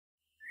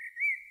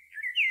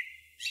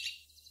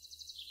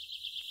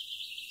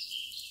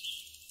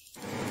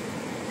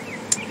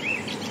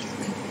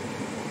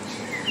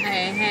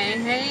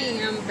Hey,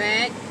 I'm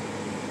back.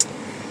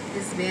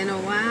 It's been a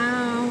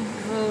while.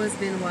 Oh, it's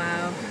been a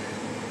while.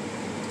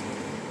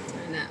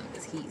 Now,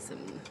 let's heat some.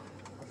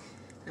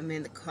 I'm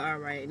in the car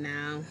right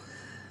now.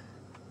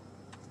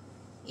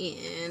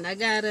 And I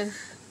got a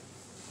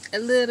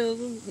little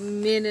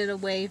minute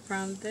away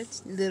from the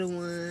little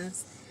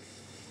ones.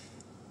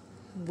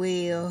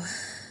 Well,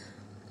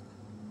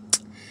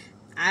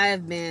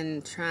 I've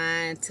been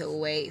trying to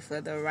wait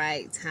for the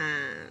right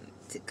time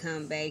to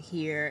come back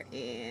here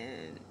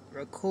and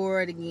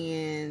record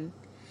again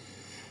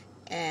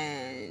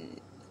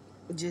and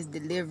just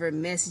deliver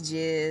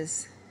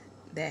messages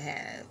that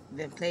have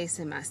been placed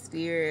in my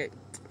spirit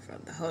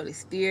from the Holy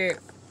Spirit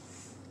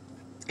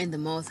and the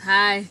Most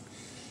High.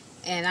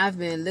 And I've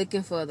been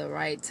looking for the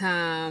right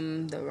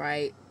time,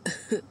 the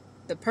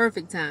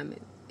perfect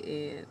timing.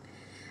 And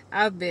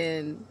I've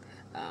been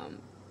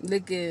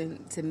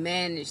looking to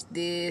manage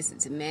this and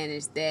to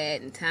manage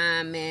that and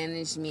time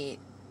management.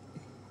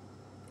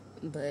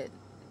 But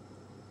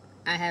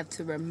I have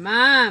to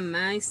remind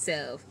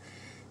myself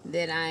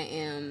that I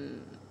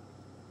am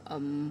a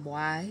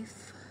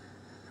wife,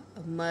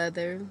 a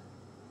mother,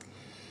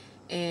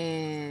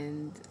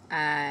 and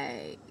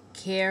I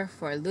care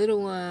for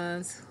little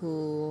ones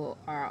who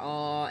are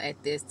all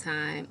at this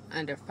time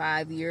under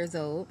 5 years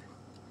old.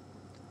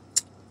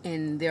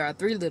 And there are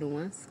 3 little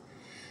ones.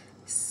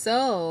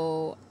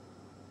 So,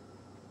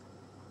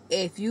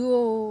 if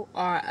you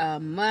are a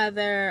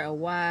mother, a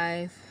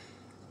wife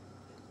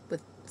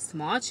with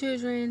small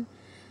children,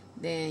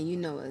 then you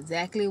know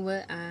exactly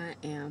what I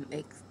am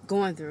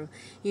going through.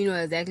 You know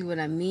exactly what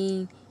I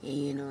mean, and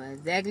you know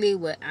exactly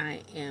what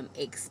I am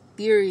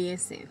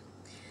experiencing.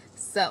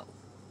 So,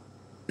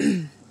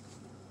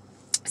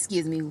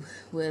 excuse me,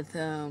 with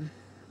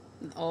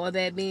all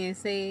that being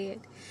said,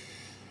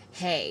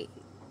 hey,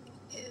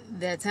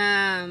 the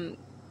time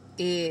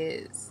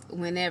is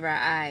whenever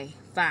I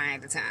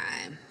find the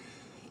time.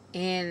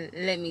 And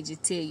let me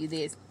just tell you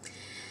this.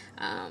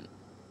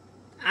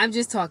 I'm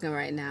just talking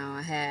right now.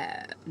 I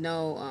have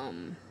no,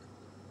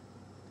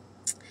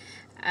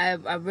 I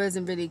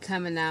wasn't really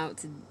coming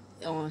out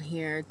on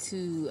here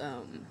to,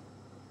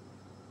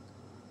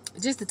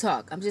 just to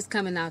talk. I'm just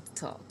coming out to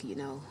talk, you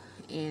know.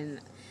 And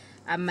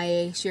I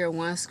may share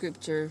one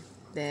scripture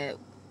that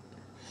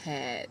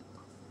had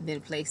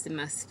been placed in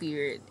my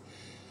spirit.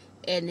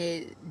 And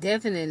it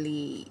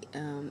definitely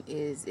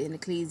is in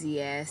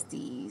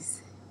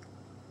Ecclesiastes.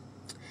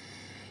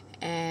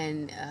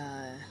 And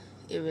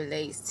it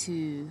relates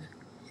to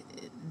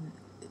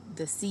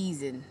the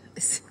season.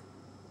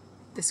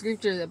 The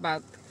scripture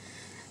about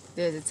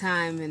there's a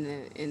time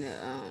in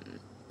a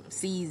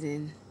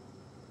season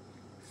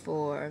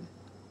for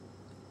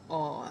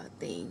all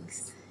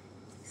things.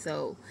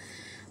 So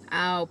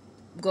I'll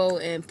go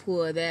and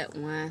pull that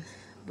one,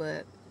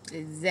 but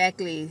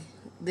exactly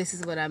this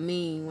is what I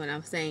mean when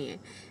I'm saying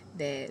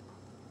that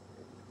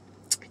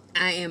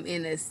I am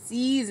in a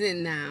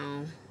season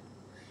now,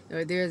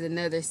 or there's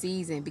another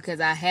season, because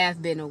I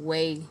have been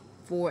away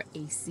for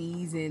a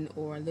season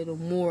or a little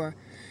more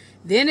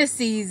than a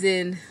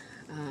season,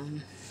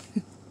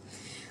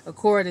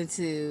 according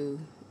to,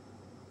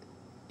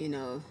 you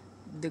know,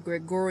 the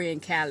Gregorian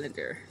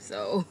calendar.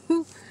 So,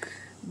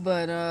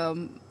 but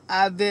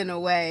I've been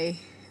away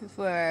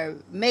for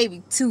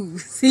maybe 2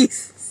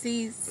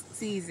 seasons,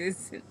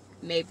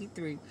 maybe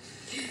 3.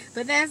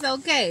 But that's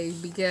okay,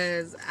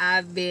 because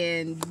I've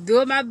been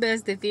doing my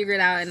best to figure it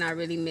out, and I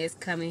really miss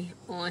coming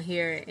on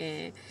here.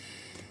 And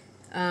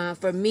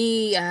for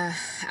me,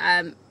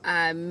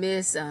 I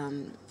miss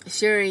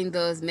sharing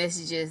those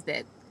messages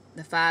that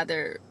the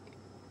Father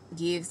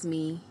gives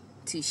me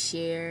to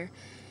share.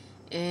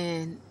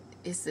 And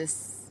it's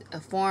a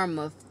form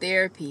of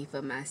therapy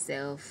for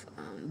myself.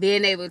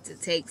 Being able to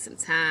take some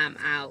time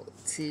out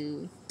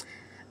to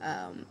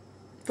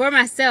for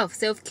myself,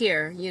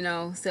 self-care, you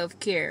know,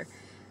 self-care.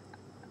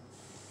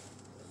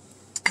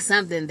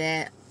 Something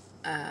that,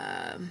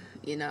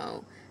 you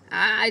know,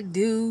 I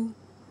do,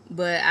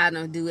 but I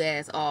don't do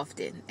as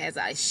often as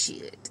I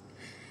should.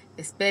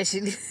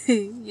 Especially,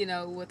 you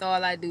know, with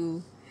all I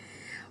do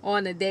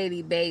on a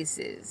daily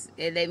basis.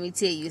 And let me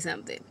tell you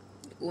something.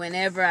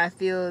 Whenever I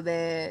feel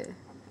that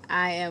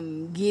I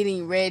am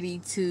getting ready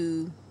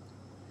to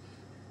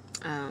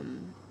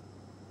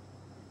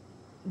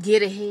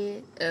get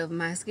ahead of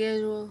my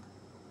schedule,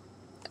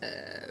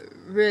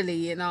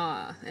 really, in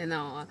all,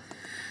 no,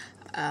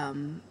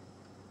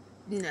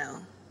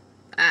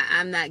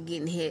 I'm not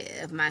getting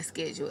ahead of my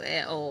schedule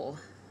at all.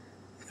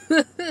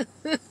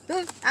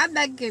 I'm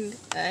not getting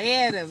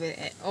ahead of it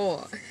at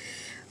all.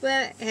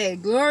 But hey,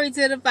 glory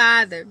to the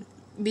Father,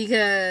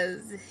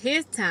 because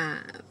His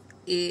time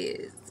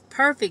is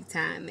perfect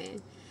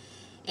timing,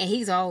 and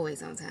He's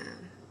always on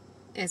time.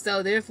 And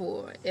so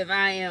therefore, if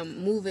I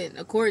am moving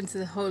according to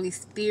the Holy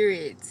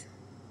Spirit,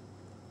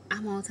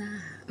 I'm on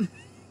time.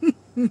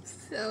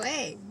 So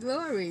hey,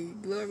 glory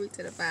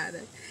to the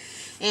Father.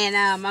 And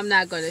I'm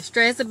not going to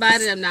stress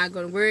about it. I'm not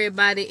going to worry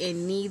about it.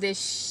 And neither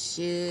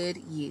should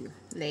you,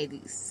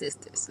 ladies,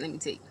 sisters. Let me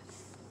tell you.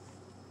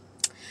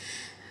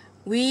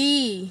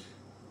 we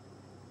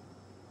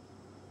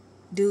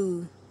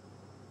do,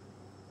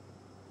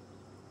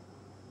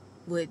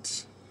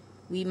 which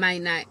we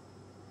might not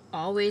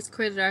always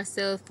credit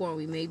ourselves for.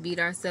 We may beat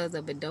ourselves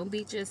up, but don't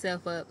beat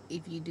yourself up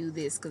if you do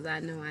this, because I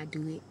know I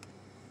do it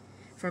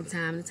from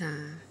time to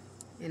time.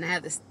 And I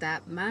have to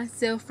stop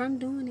myself from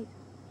doing it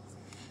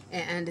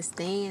and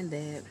understand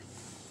that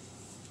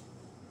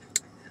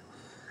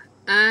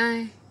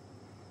I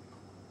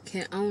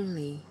can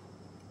only,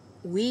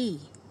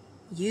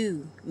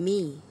 you,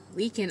 me,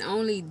 we can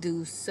only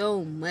do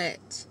so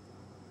much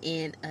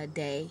in a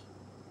day.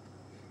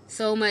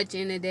 So much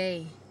in a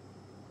day.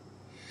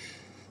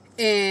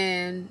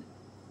 And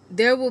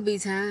there will be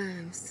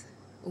times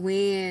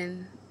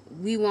when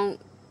we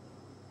won't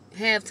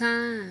have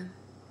time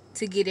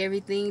to get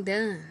everything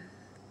done.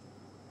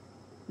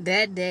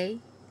 That day,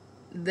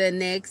 the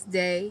next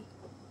day,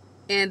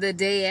 and the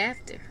day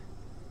after.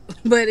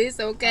 But it's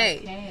okay.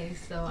 Okay,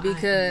 so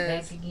because I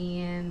am back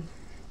again.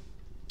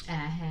 I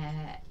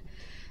had,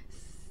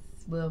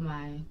 well,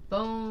 my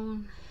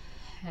phone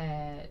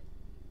had,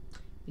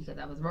 because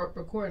I was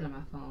recording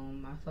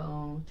on my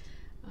phone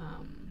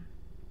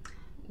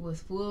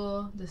was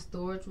full, the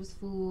storage was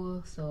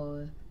full,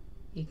 so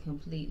it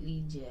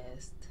completely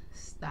just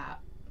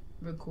stopped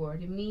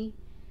recording me.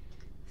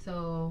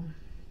 So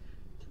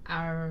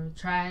I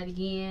tried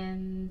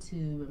again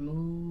to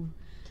remove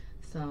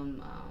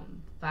some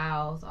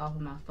files off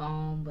of my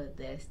phone, but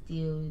that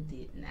still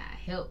did not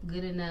help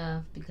good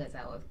enough because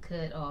I was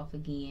cut off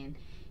again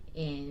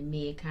in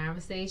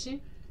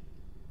mid-conversation.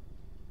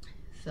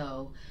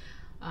 So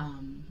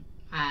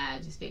I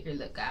just figured,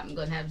 look, I'm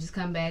going to have to just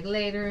come back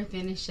later and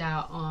finish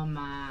out on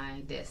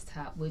my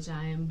desktop, which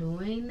I am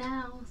doing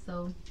now.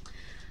 So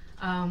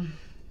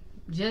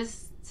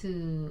just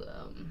to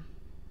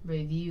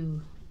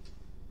review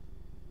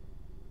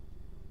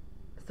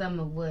some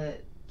of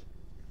what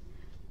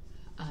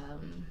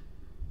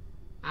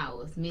I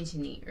was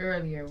mentioning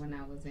earlier when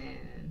I was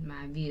in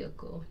my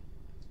vehicle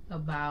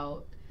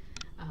about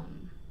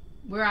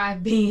where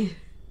I've been,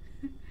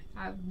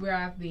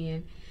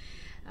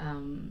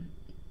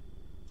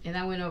 and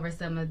I went over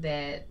some of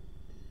that.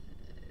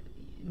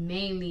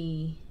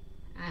 Mainly,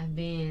 I've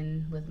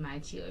been with my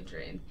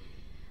children,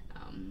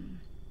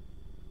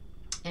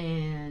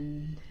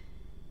 and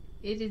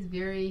it is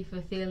very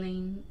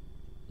fulfilling,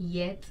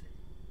 yet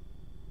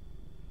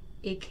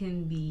it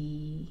can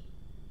be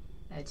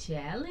a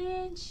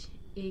challenge.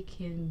 It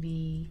can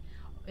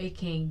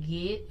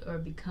get or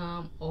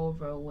become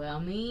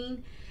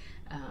overwhelming,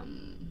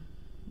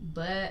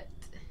 but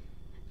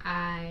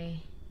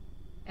I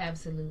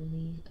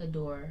absolutely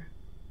adore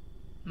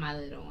my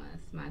little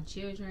ones, my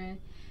children.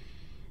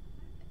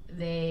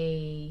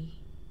 They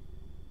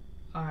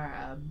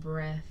are a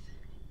breath,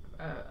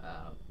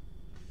 a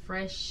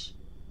fresh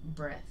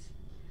breath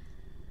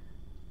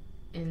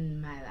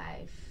in my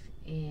life,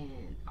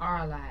 in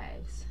our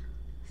lives.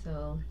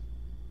 So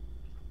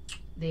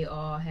they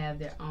all have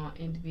their own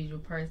individual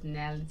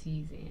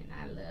personalities, and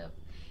I love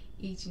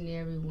each and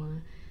every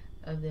one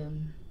of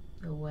them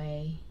the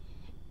way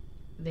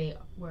they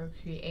were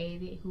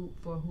created,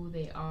 for who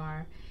they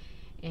are,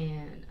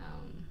 and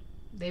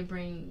they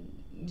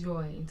bring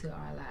joy into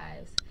our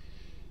lives.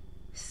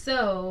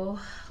 So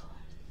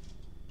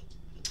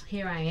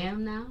here I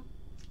am now,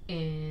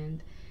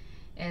 and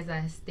as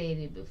I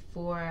stated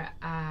before,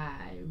 I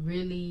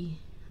really,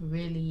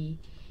 really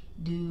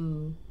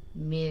do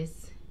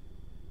miss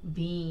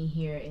being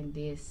here in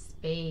this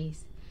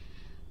space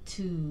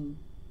to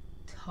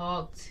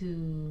talk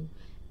to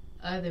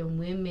other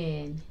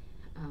women,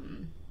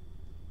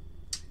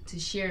 to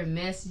share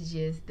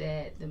messages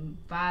that the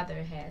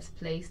Father has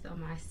placed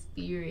on my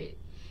spirit.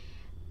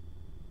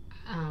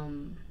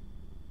 I'm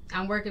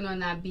working on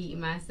not beating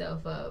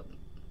myself up,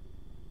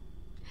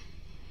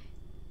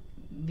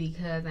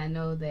 because I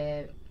know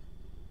that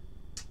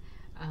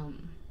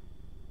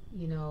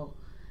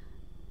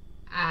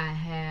I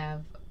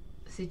have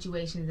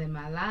situations in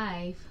my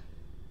life,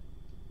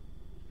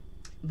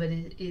 but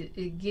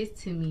it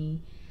gets to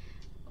me.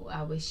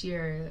 I would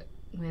share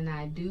when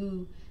I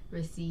do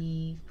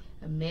receive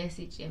a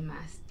message in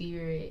my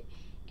spirit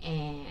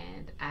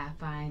and I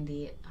find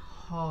it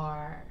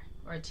hard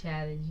or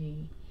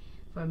challenging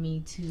for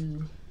me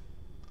to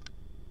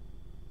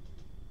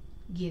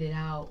get it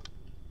out.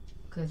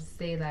 Because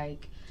say,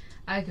 like,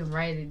 I can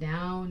write it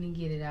down and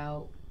get it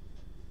out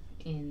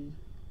and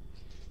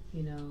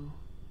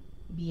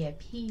be at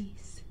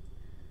peace,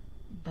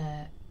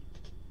 but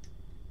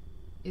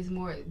it's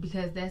more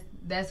because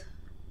that's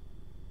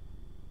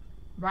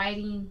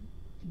writing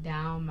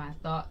down my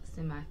thoughts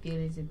and my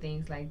feelings and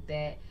things like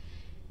that.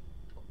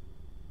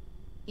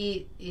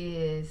 It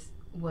is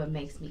what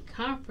makes me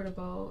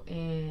comfortable,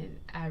 and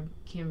I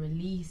can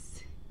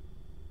release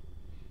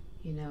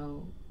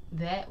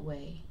that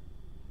way,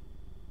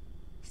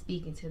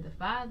 speaking to the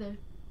Father,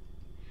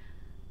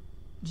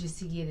 just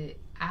to get it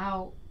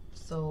out,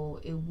 so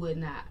it would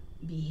not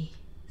be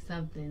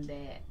something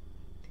that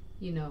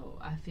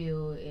I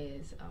feel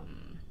is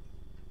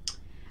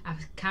I'm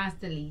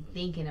constantly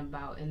thinking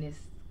about, and it's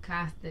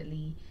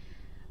constantly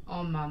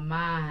on my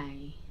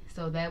mind.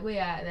 So that way,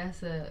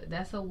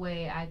 that's a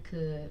way I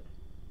could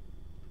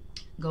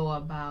go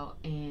about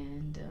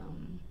and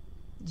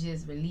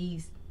just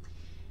release.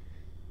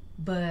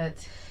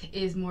 But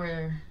it's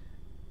more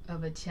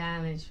of a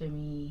challenge for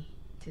me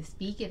to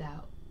speak it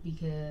out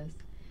because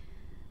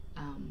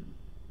um,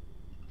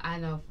 I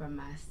know for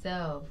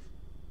myself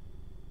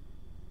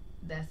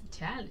that's a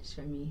challenge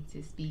for me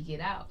to speak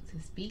it out, to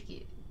speak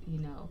it, you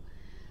know.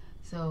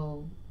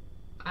 So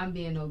I'm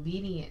being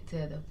obedient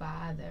to the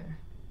Father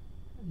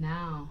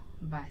now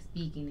by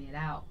speaking it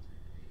out,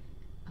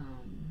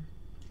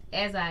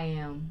 as I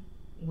am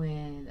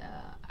when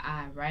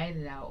I write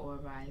it out or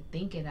I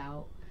think it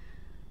out.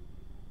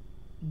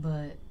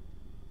 But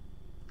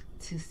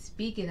to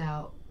speak it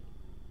out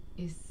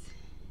is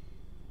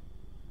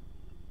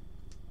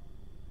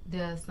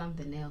does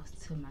something else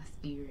to my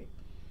spirit.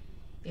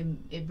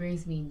 It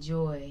brings me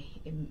joy.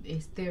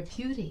 It's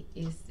therapeutic.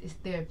 It's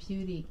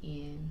therapeutic,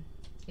 and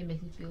it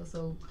makes me feel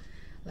so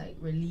like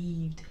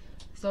relieved,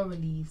 so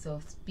relieved. So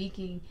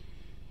speaking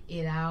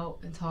it out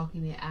and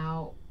talking it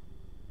out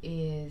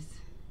is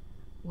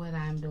what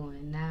I'm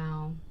doing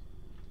now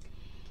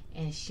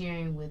and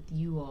sharing with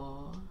you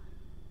all.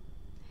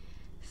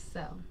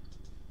 So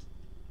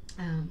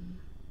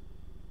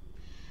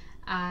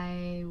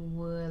I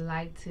would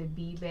like to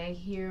be back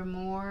here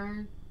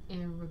more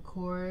and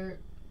record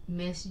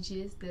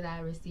messages that I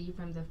receive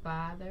from the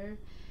Father,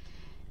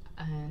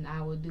 and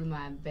I will do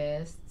my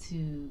best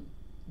to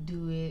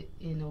do it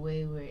in a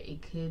way where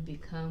it could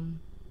become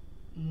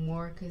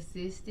more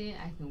consistent.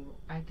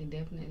 I can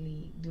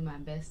definitely do my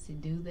best to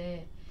do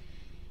that.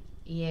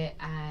 Yet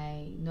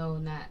I know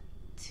not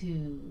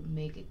to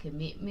make a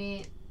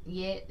commitment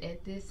yet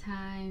at this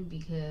time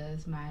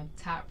because my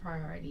top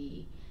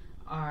priority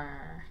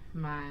are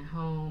my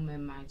home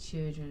and my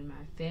children,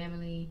 my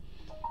family,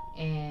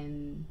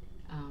 and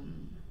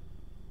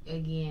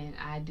again,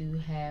 I do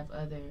have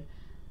other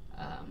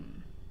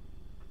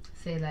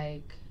say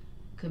like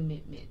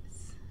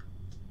commitments,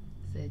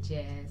 such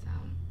as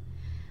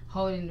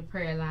holding the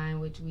prayer line,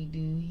 which we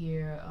do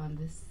here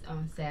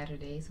on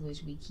Saturdays,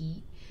 which we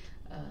keep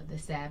the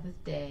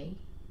Sabbath day,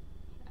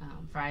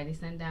 Friday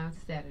sundown to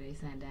Saturday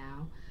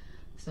sundown.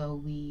 So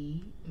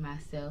we,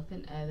 myself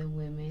and other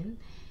women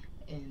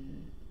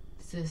and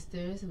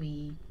sisters,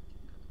 we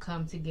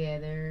come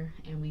together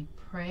and we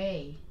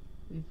pray.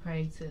 We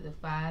pray to the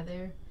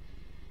Father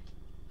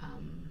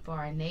for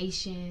our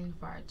nation,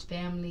 for our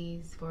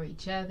families, for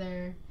each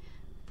other,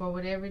 for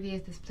whatever it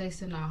is that's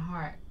placed in our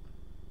heart.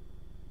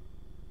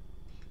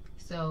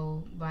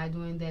 So by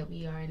doing that,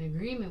 we are in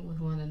agreement with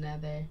one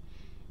another,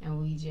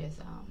 and we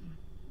just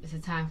it's a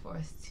time for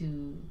us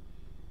to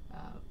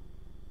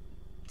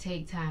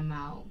take time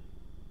out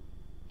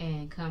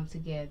and come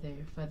together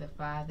for the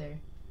Father.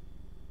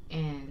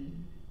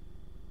 And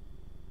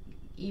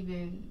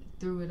even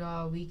through it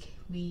all, we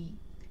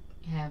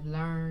have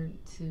learned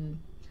to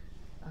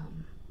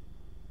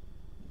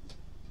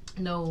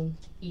know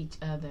each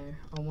other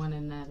or one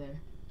another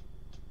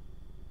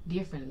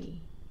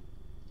differently.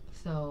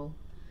 So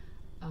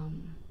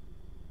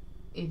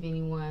if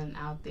anyone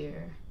out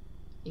there,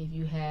 if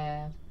you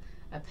have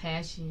a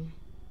passion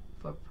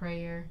for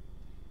prayer,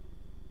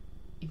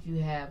 if you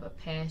have a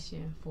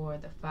passion for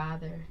the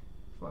Father,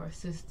 for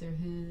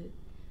sisterhood,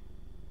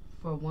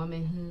 for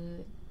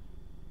womanhood,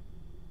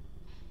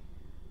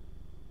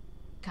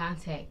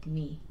 contact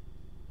me.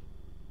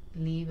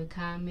 Leave a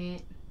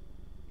comment,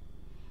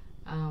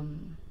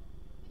 and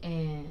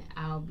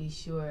I'll be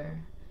sure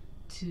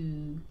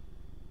to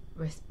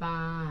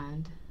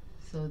respond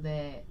so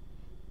that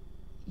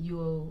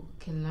you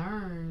can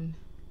learn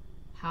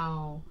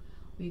how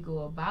we go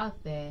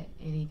about that.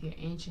 And if you're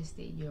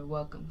interested, you're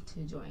welcome to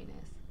join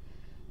us.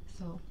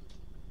 So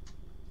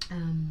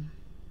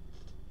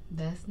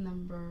that's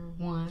number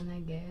one, I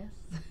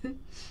guess.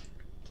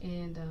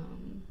 And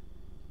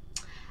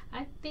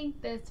I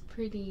think that's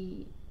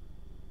pretty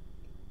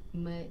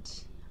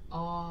much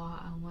all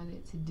I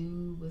wanted to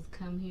do, was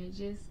come here,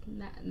 just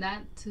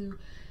not to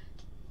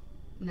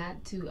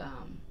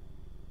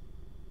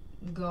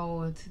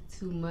go into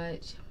too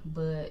much,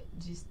 but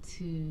just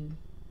to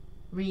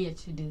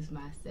reintroduce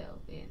myself.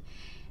 And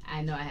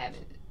I know I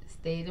haven't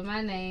stated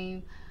my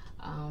name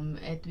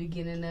at the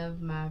beginning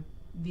of my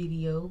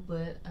video,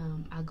 but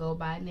I go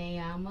by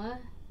Naama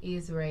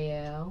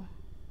Israel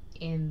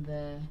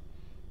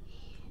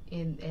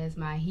as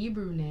my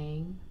Hebrew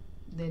name,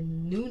 the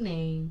new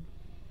name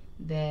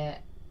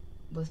that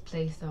was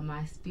placed on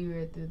my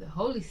spirit through the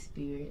Holy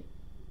Spirit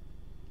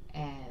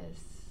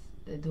as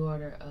the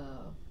daughter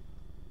of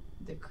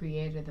the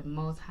Creator, the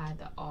Most High,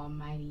 the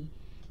Almighty.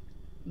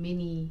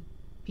 Many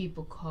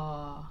people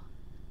call,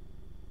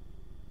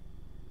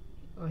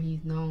 or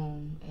he's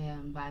known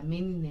by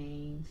many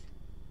names,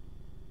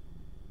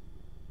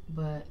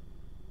 but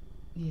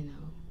you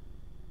know,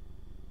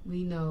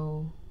 we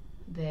know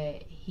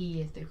that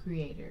he is the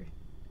Creator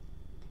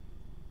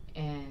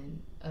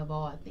and of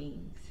all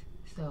things.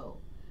 So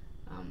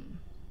I'm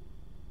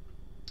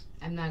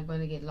not going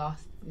to get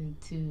lost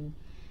into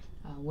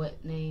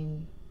what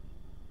name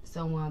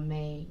someone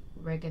may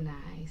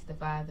recognize the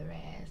Father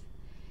as,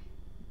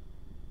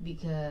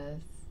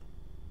 because,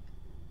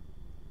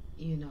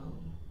 you know,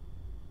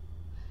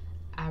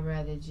 I'd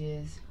rather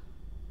just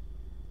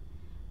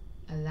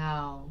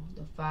allow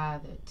the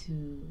Father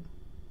to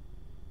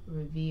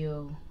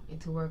reveal and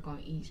to work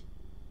on each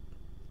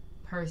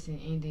person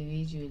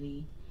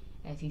individually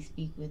as He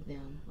speak with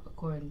them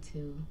according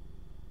to,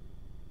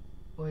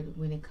 or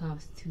when it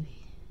comes to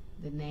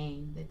the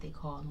name that they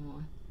call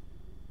on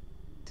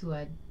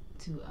to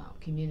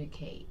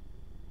communicate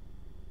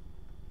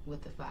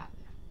with the Father,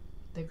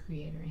 the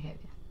Creator in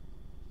heaven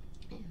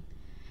and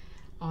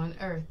on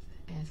earth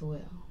as well.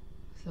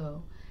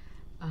 So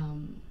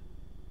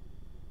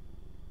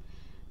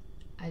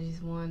I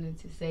just wanted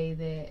to say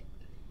that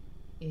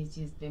it's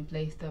just been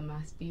placed on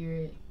my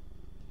spirit,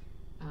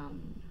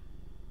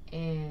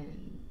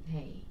 and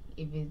hey,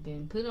 if it's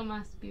been put on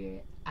my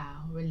spirit,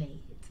 I'll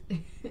relate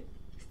it.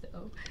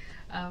 So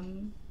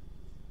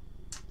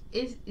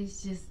it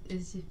just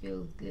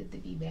feels good to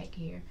be back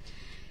here,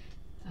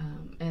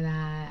 and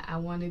I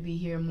want to be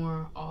here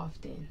more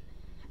often.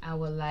 I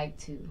would like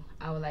to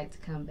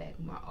come back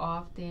more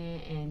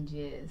often and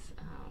just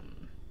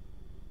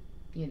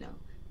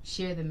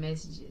share the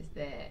messages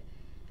that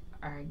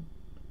are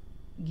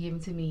given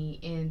to me,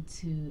 and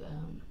to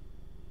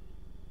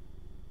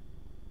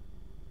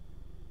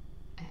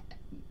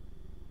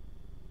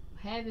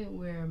have it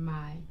where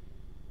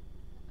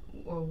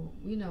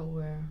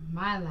where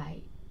my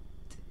light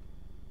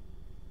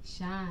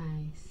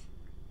shines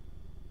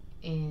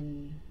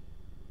in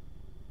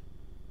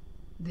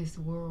this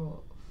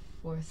world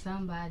for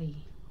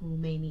somebody who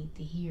may need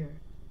to hear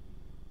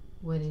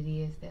what it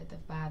is that the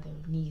Father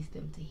needs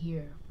them to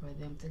hear for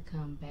them to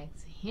come back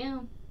to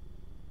Him.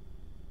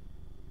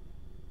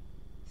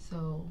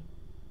 So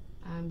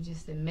I'm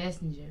just a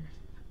messenger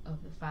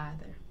of the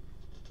Father,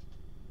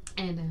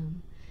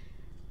 and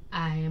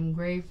I am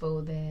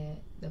grateful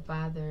that the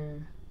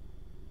Father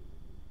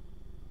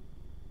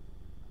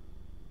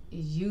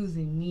is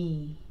using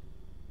me,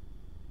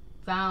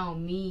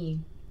 found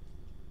me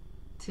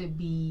to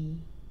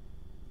be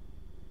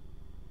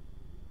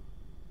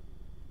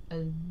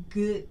a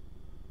good,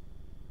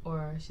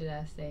 or should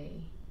I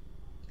say,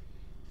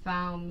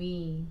 found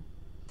me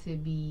to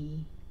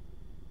be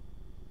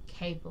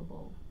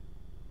capable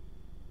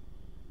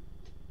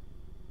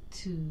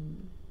to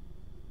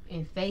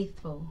and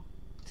faithful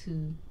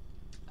to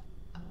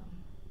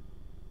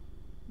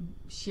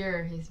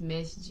share His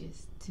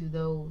messages to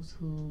those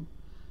who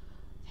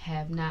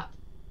have not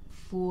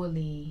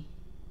fully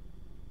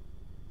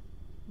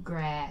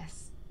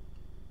grasped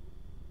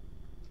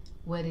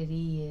what it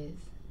is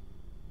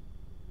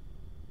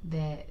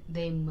that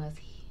they must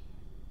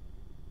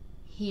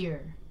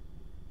hear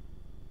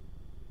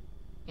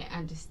and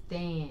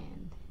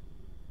understand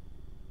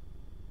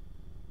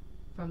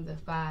from the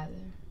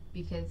Father,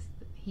 because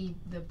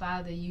the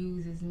Father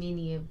uses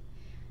many of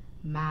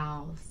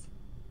mouths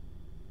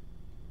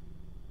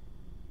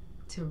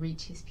to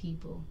reach His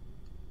people.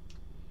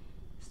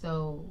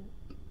 So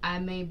I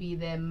may be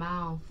that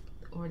mouth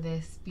or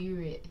that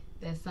spirit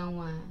that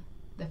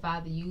the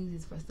Father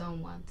uses for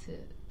someone to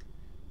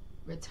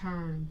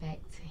return back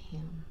to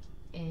Him.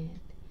 And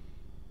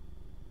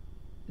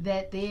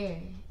that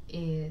there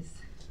is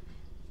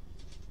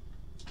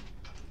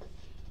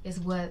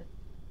what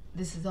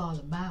this is all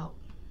about.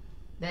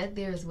 That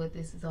there is what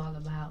this is all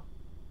about.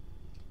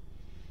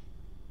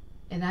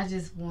 And I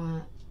just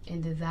want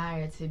and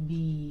desire to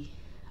be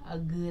a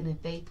good and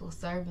faithful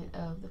servant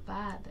of the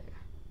Father.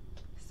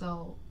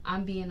 So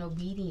I'm being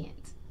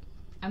obedient.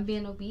 And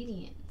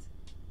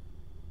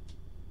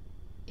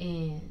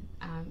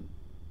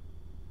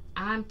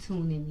I'm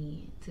tuning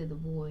in to the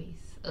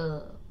voice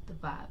of the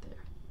Father,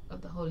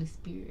 of the Holy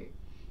Spirit.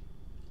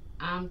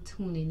 I'm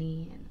tuning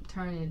in,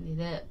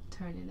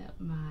 turning up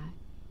my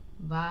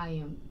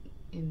volume,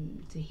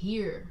 and to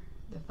hear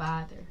the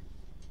Father,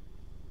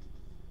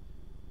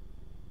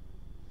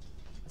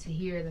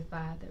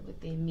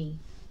 within me.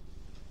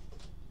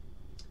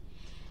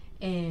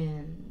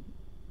 And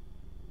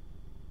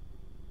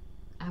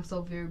I'm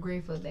so very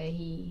grateful that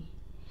He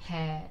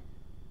had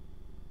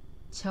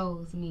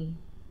chose me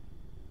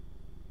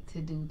to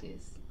do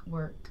this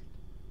work.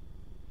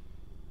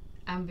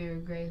 I'm very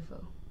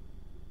grateful.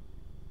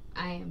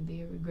 I am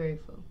very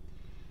grateful.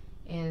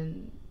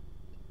 And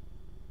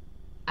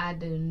I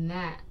do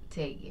not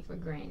take it for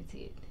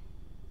granted.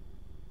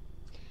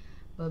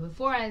 But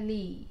before I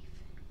leave,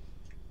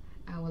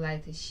 I would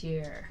like to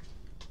share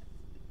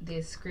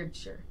this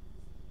scripture.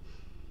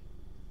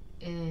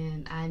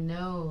 And I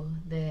know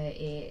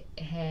that it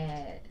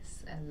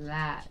has a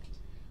lot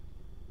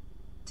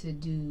to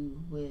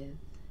do with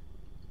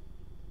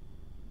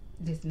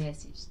this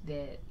message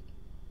that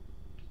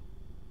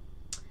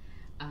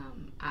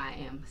I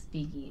am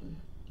speaking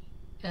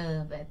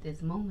of at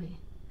this moment.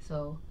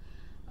 So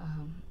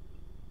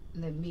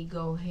let me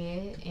go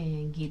ahead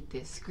and get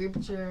this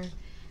scripture.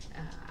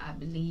 I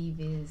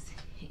believe is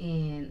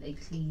in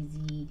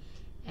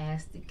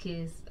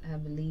Ecclesiasticus, I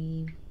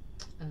believe.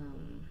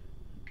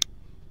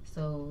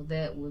 So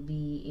that would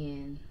be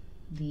in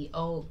the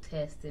Old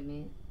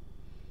Testament.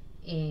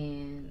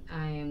 And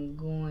I am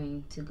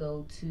going to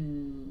go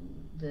to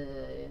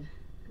the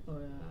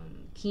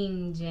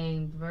King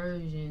James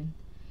Version,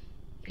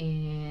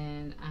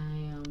 and I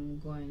am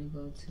going to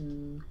go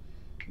to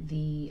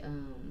the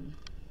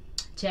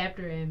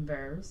chapter and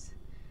verse.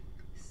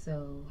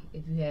 So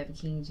if you have a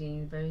King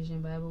James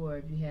Version Bible, or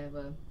if you have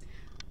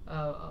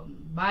a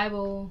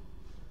Bible,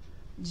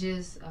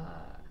 just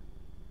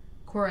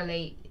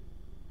correlate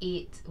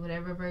it,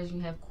 whatever version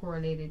you have,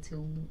 correlated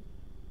to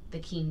the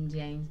King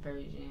James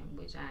Version,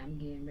 which I'm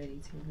getting ready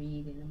to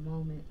read in a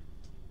moment.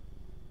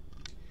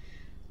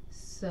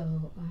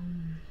 So,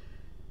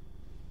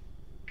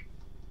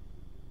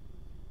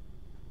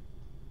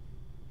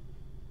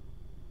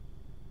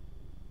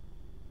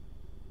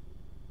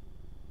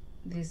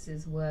 this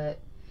is what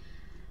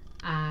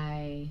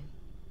I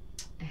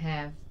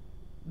have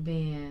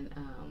been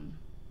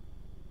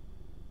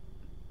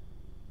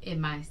in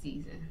my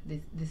season.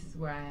 This is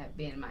where I have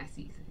been in my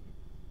season.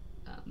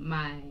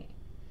 My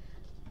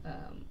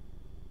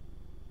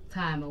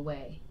time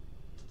away.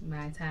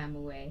 My time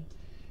away.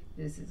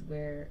 This is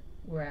where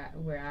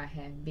I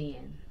have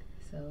been.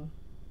 So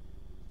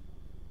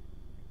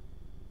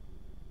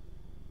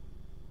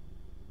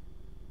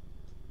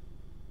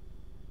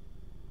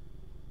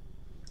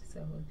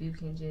if you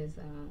can just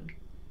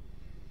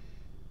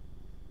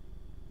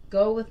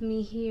go with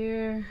me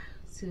here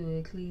to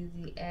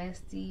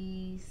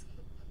Ecclesiastes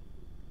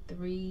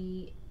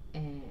 3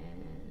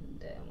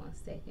 and one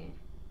second.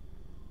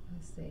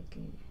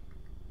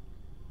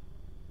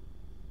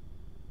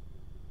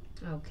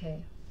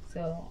 Okay,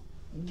 so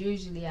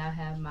usually I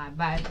have my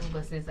Bible,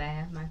 but since I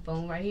have my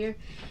phone right here,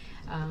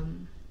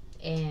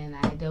 and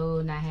I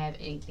do not have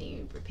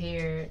anything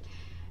prepared,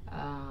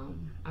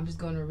 I'm just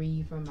going to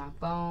read from my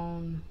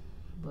phone.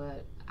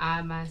 But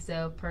I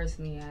myself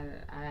personally,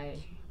 I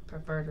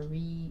prefer to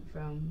read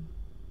from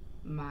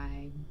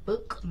my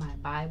book, my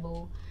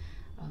Bible,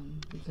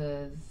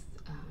 because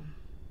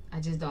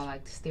I just don't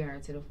like to stare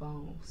into the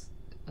phones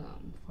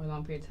for a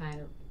long period of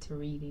time to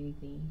read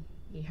anything.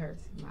 It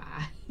hurts my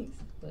eyes.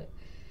 But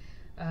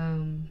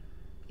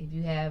if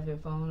you have your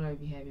phone or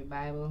if you have your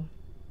Bible,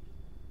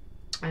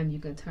 you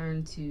can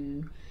turn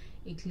to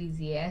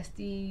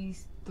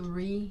Ecclesiastes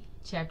 3,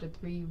 chapter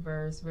 3,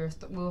 verse.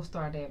 We'll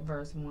start at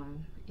verse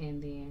 1,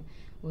 and then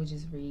we'll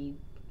just read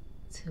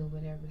till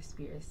whatever the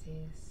Spirit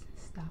says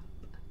stop.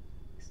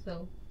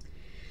 So,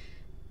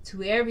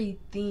 to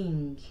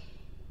everything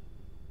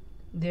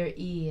there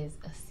is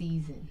a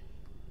season.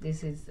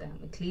 This is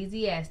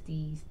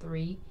Ecclesiastes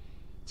 3,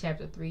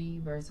 chapter 3,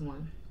 verse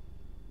 1.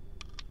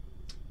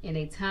 In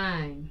a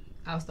time,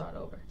 I'll start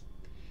over.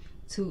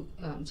 To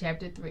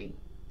chapter 3.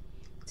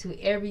 To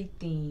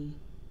everything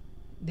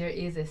there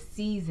is a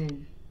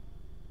season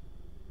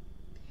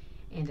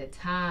and a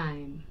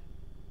time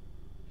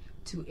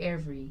to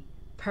every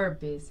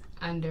purpose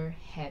under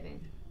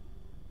heaven.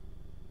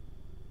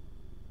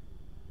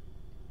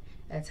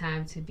 A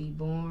time to be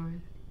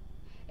born,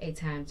 a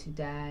time to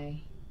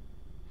die,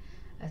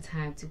 a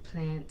time to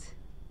plant,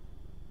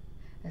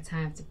 a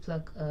time to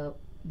pluck up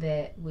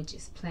that which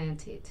is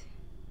planted,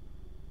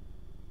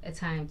 a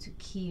time to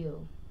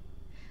kill,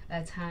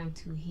 a time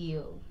to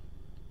heal,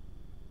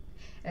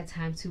 a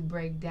time to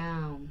break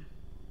down,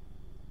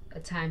 a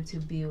time to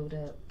build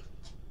up,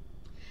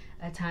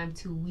 a time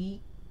to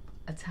weep,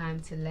 a time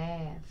to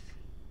laugh,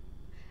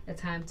 a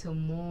time to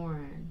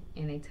mourn,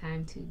 and a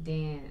time to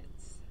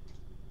dance,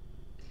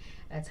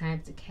 a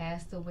time to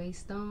cast away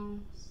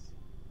stones,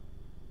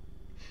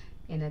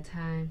 and a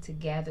time to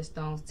gather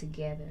stones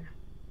together,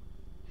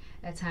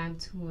 a time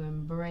to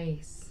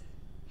embrace,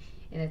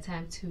 and a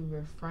time to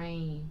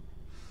refrain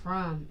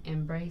from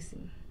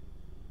embracing,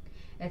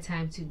 a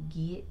time to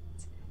get,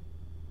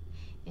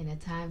 and a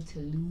time to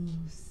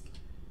lose,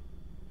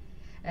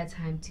 a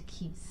time to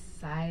keep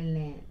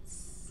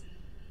silence,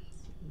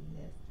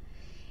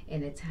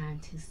 and a time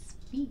to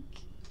speak,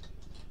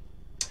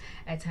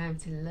 a time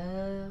to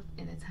love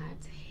and a time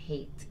to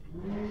hate,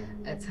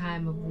 a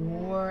time of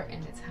war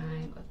and a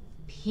time of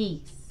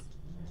peace.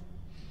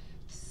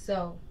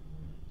 So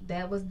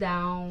that was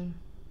down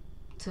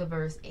to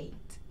verse 8.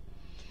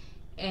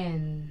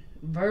 And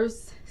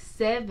verse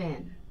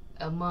 7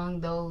 among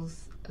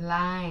those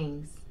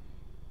lines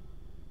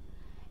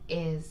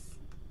is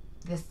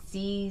the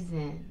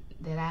season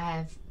that I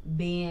have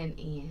been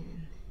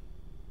in.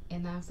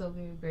 And I'm so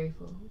very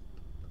grateful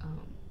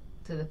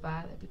to the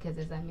Father, because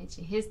as I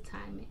mentioned, His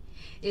timing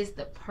is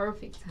the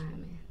perfect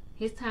timing.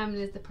 His timing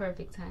is the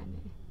perfect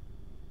timing.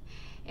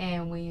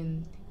 And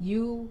when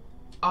you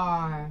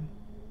are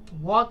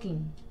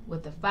walking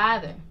with the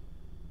Father,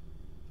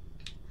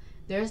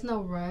 there's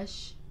no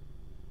rush.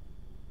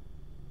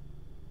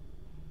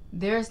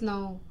 There's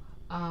no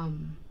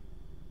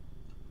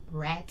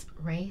rat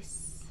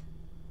race.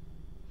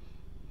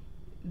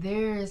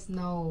 There is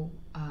no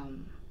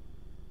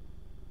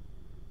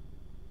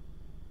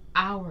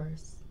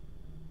hours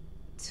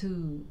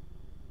to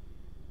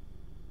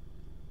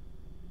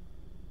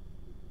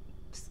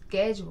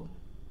schedule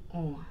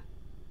on.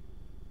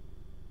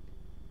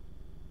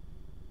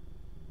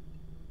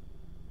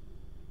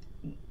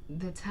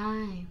 The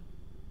time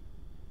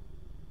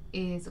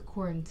is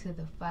according to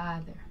the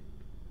Father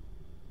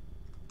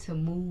to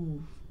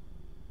move.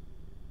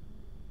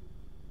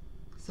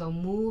 So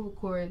move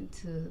according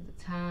to the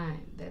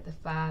time that the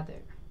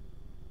Father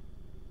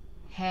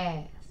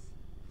has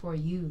for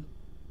you,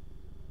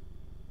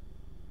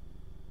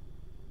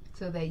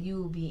 so that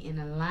you will be in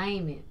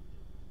alignment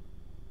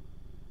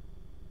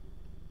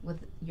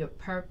with your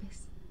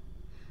purpose,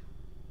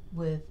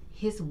 with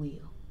His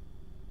will.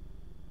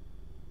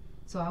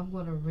 So I'm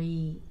going to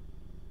read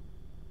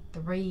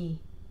 1.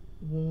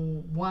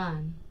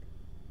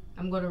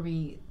 I'm going to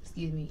read,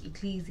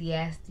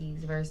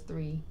 Ecclesiastes verse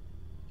 3.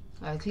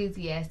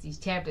 Ecclesiastes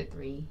chapter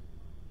 3,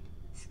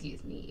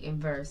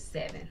 in verse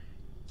 7.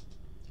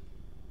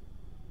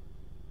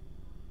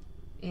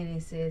 And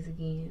it says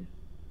again,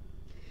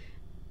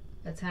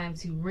 a time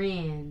to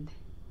rend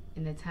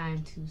and a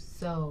time to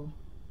sow.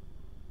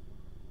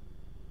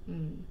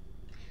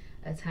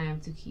 A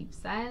time to keep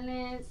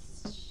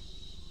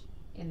silence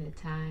and a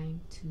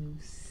time to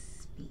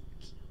speak.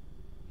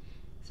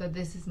 So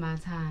this is my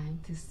time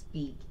to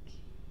speak.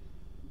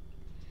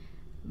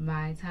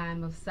 My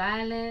time of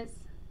silence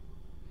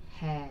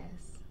has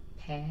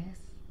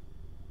passed,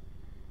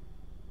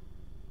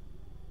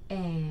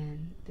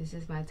 and this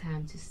is my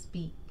time to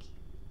speak.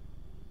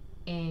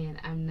 And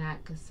I'm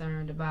not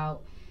concerned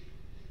about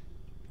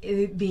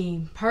it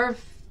being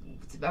perfect.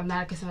 I'm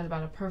not concerned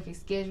about a perfect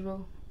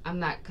schedule. I'm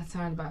not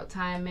concerned about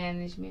time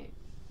management,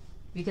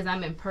 because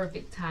I'm in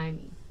perfect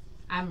timing.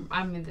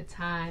 I'm in the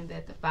time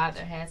that the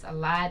Father has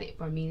allotted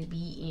for me to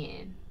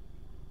be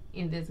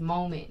in this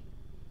moment.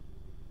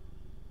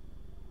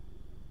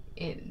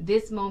 In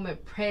this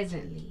moment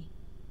presently,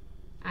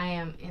 I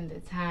am in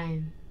the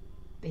time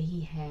that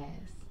He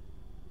has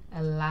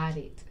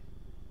allotted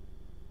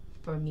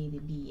for me to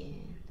be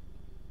in.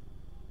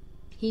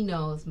 He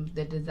knows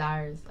the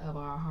desires of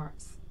our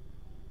hearts.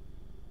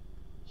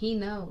 He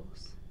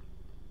knows.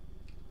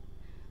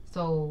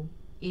 So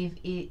if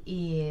it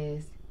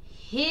is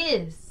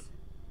His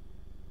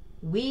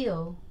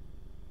will,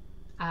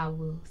 I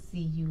will see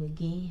you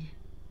again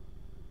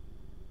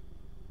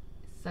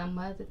some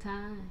other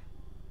time.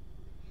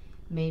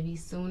 Maybe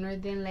sooner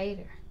than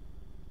later.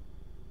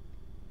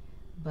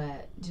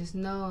 But just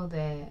know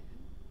that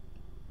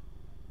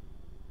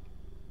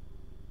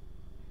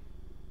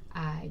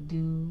I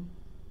do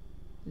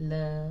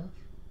love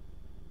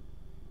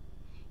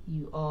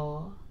you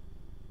all,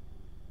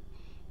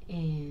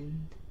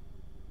 and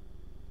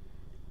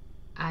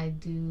I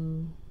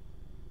do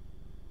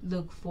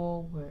look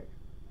forward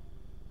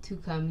to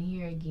come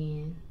here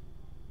again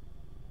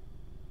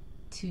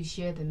to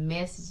share the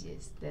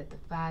messages that the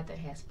Father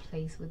has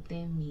placed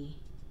within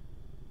me.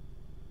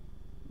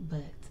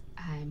 But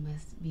I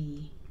must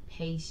be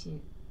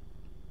patient,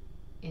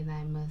 and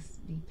I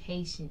must be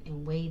patient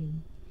and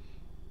waiting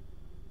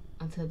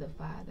until the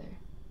Father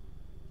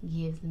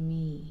gives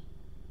me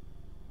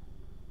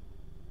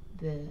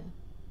the,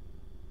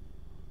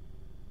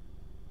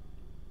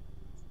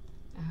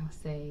 I'll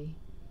say,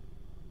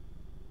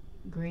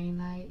 green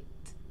light.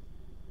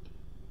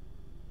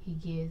 He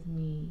gives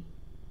me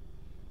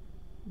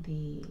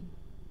the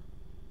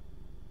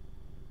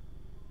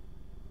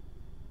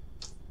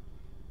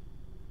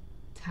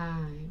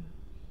time.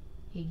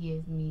 He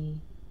gives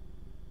me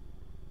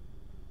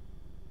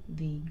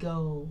the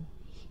goal.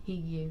 He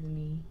gives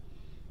me,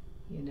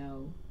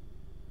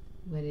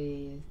 what it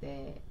is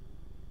that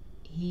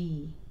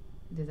He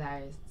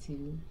desires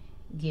to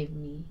give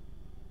me.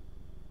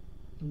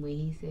 And when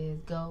He says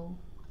go,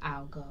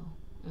 I'll go.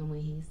 And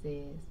when He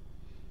says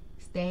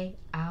stay,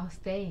 I'll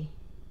stay.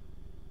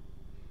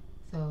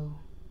 So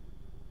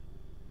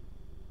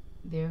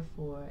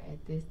therefore,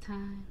 at this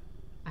time,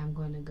 I'm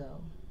going to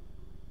go.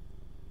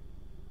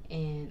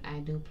 And I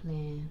do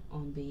plan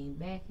on being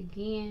back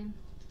again.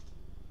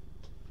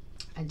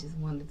 I just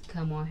wanted to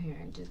come on here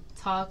and just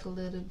talk a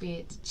little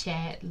bit, to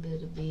chat a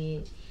little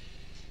bit,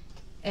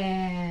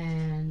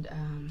 and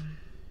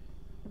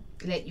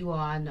let you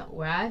all know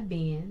where I've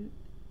been.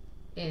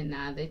 And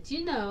now that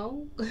you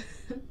know,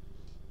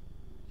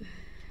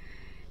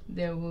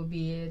 there will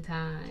be a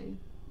time,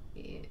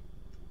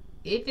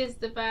 if it's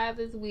the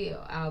Father's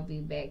will, I'll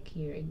be back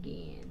here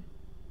again.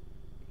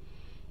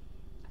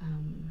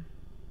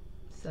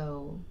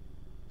 So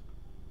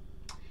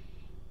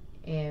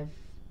if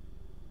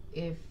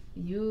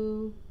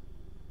you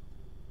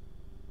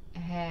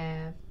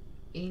have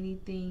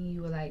anything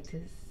you would like to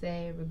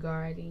say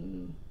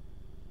regarding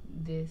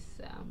this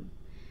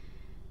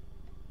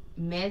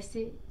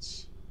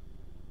message,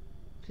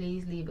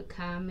 please leave a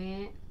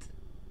comment.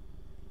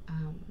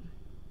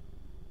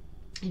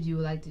 If you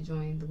would like to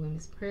join the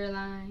Women's Prayer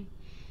Line,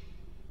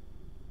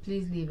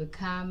 please leave a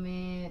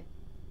comment,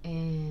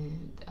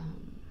 and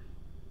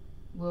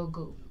we'll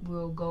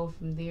go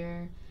from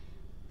there,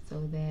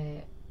 so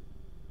that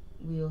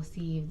we'll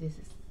see if this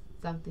is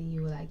something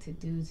you would like to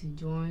do to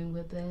join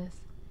with us.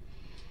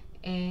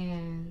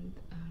 And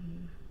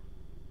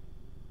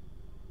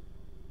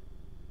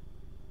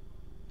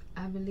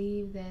I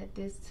believe that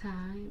this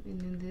time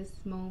and in this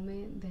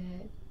moment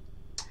that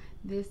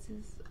this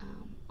is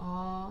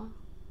all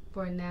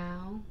for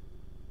now,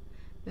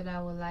 that I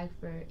would like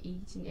for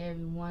each and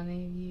every one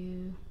of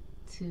you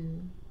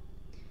to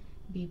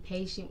be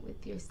patient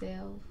with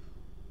yourself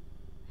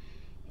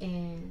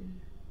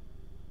and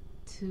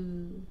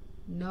to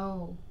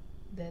know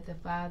that the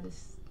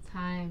Father's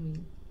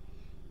timing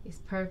is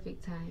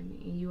perfect timing,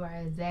 and you are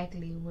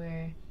exactly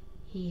where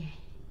He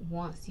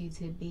wants you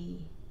to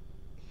be.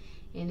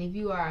 And if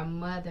you are a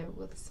mother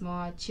with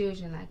small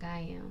children like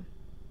I am,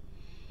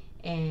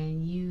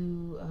 and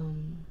you're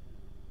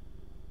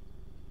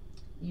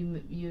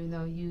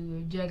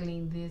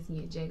juggling this and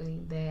you're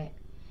juggling that,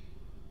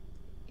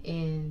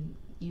 and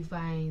you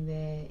find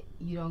that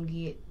you don't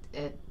get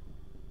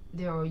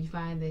there, or you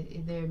find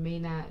that there may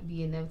not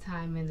be enough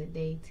time in the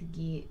day to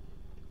get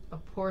a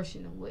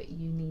portion of what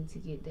you need to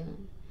get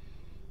done,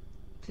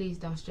 please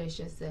don't stress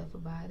yourself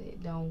about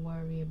it. Don't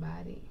worry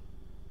about it.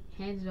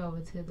 Hand it over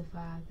to the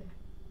Father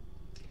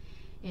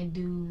and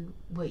do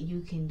what you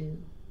can do,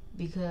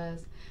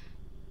 because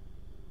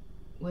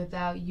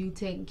without you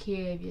taking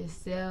care of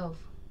yourself,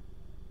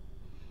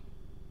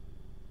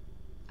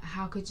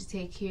 how could you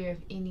take care of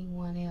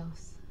anyone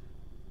else?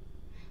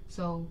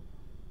 So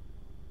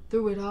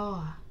through it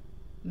all,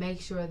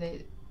 make sure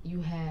that you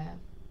have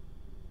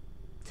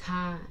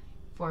time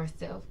for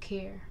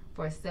self-care,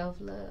 for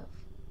self-love.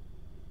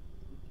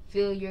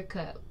 Fill your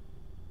cup.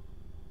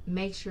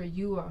 Make sure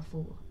you are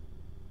full.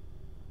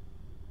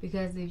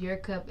 Because if your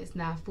cup is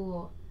not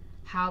full,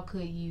 how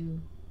could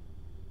you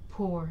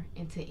pour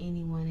into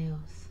anyone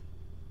else?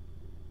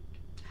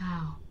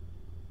 How?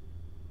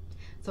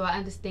 So I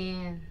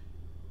understand,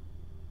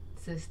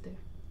 sister.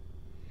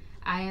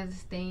 I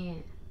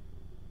understand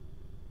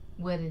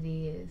what it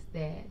is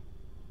that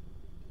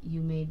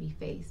you may be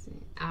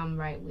facing. I'm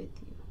right with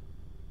you.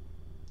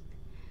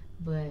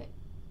 But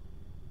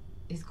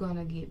it's going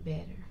to get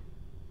better.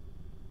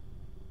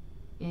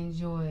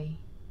 Enjoy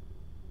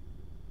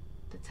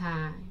the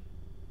time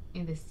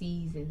and the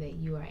season that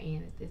you are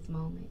in at this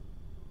moment.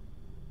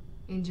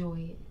 Enjoy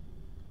it.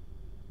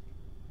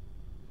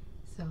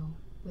 So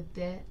with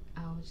that,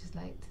 I would just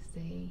like to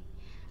say,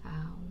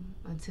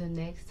 until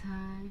next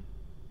time,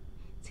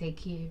 take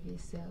care of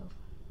yourself,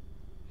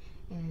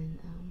 and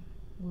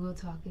we'll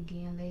talk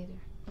again later.